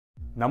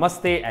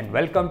Namaste and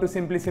welcome to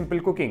Simply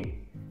Simple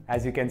Cooking.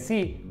 As you can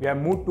see, we have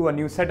moved to a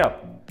new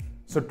setup.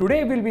 So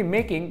today we'll be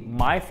making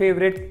my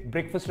favorite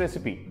breakfast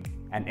recipe,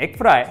 an egg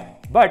fry,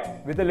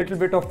 but with a little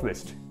bit of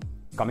twist.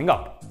 Coming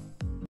up.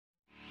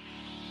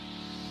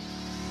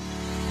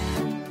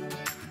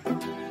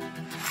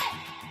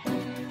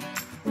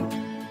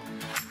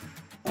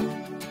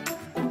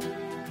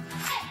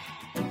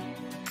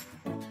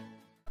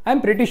 I'm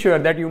pretty sure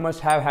that you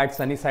must have had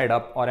sunny side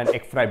up or an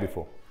egg fry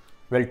before.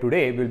 Well,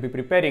 today we'll be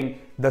preparing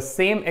the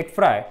same egg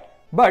fry,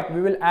 but we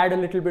will add a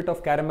little bit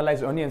of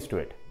caramelized onions to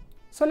it.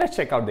 So let's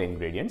check out the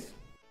ingredients.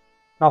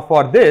 Now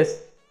for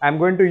this, I'm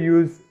going to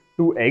use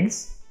 2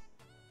 eggs,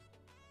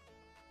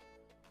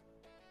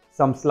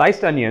 some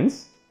sliced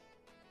onions,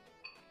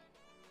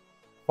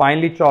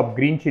 finely chopped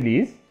green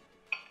chilies,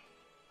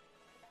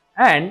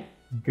 and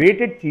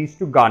grated cheese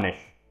to garnish.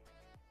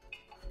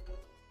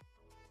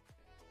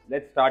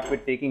 Let's start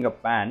with taking a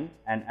pan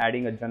and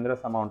adding a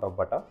generous amount of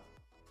butter.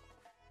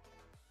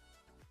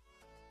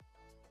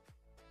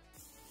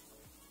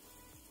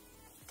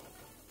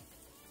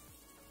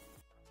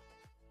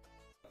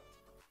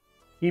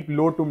 Keep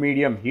low to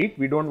medium heat.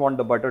 We don't want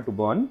the butter to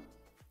burn.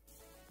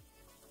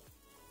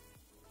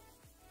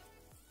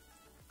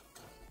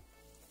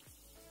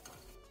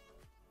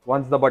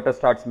 Once the butter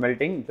starts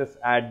melting, just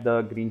add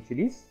the green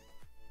chilies.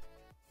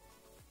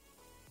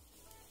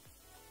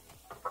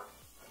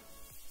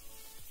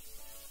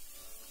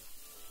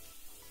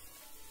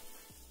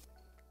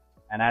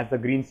 And as the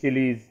green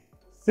chilies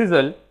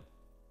sizzle,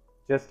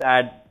 just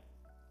add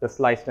the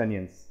sliced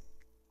onions.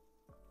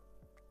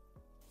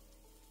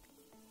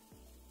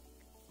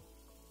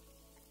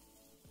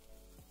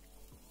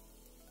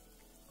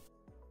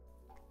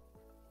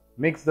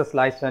 Mix the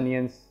sliced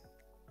onions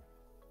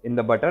in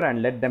the butter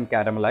and let them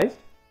caramelize.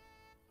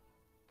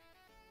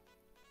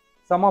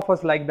 Some of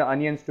us like the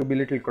onions to be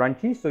little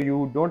crunchy, so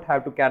you don't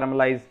have to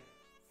caramelize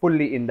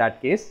fully in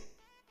that case.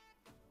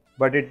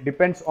 But it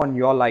depends on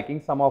your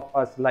liking. Some of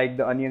us like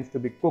the onions to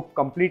be cooked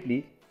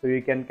completely, so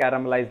you can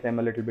caramelize them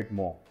a little bit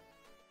more.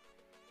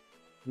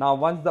 Now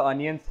once the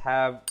onions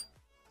have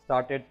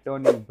started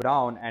turning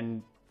brown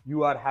and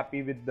you are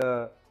happy with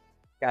the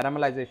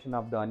caramelization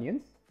of the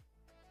onions,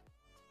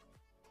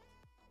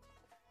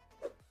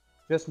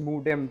 just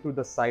move them to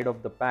the side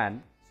of the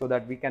pan so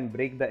that we can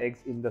break the eggs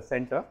in the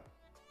center.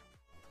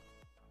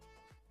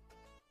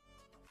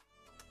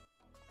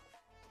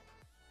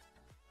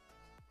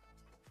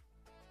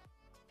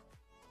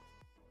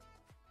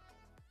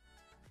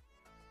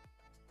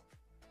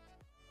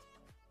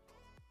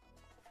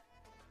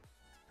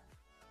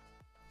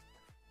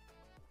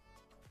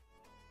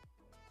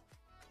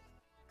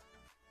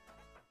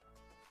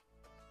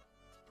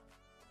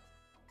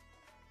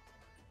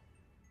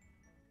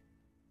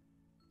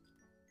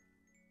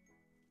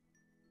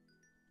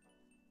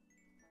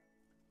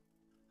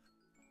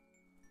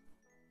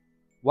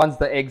 Once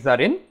the eggs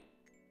are in,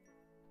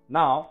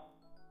 now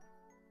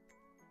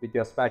with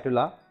your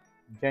spatula,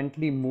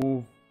 gently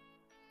move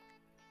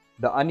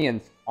the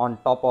onions on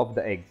top of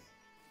the eggs.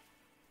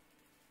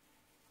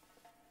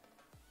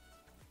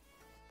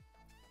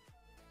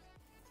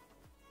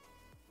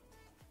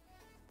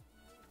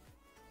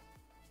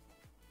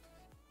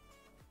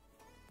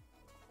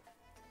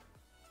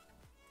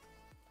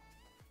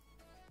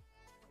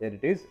 There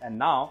it is, and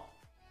now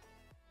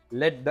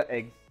let the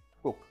eggs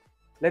cook.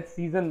 Let's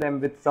season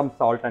them with some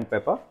salt and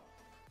pepper.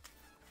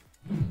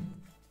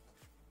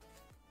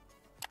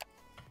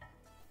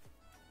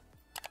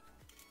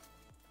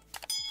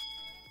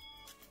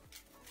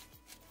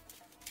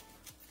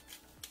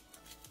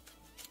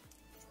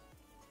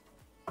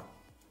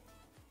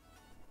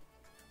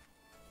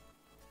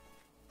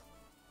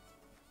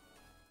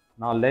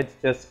 Now let's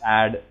just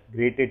add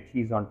grated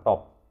cheese on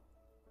top.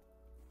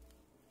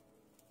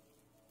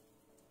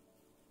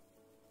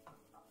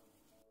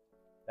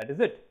 That is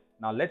it.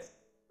 Now let's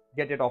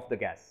get it off the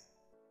gas.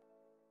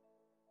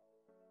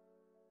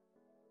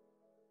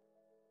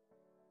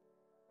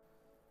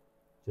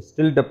 Just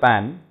tilt the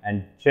pan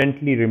and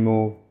gently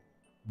remove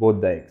both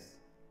the eggs.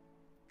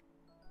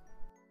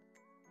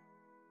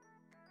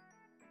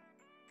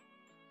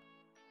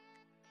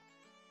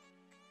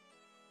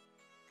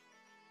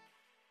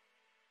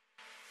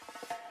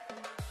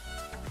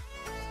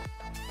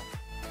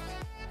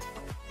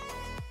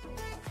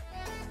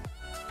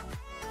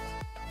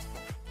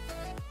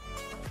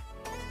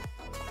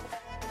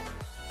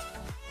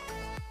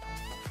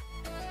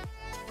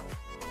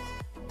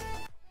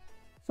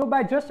 So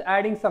by just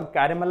adding some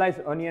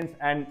caramelized onions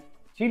and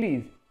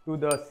chilies to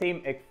the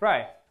same egg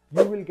fry,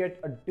 you will get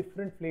a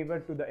different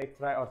flavor to the egg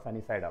fry or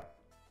sunny side up.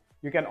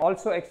 You can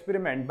also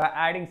experiment by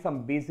adding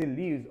some basil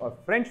leaves or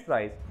french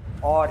fries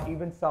or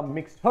even some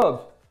mixed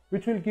herbs,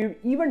 which will give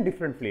even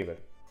different flavor.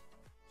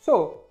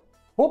 So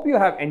hope you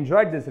have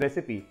enjoyed this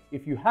recipe.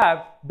 If you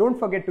have, don't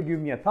forget to give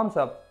me a thumbs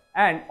up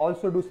and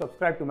also do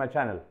subscribe to my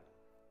channel.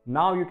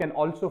 Now you can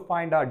also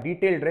find our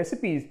detailed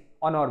recipes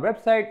on our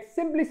website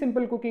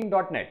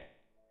simplysimplecooking.net.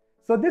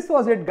 So this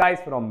was it guys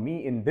from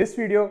me in this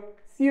video.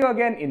 See you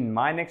again in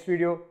my next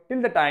video. Till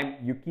the time,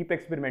 you keep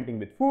experimenting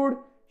with food,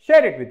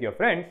 share it with your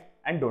friends,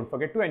 and don't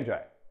forget to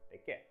enjoy.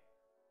 Take care.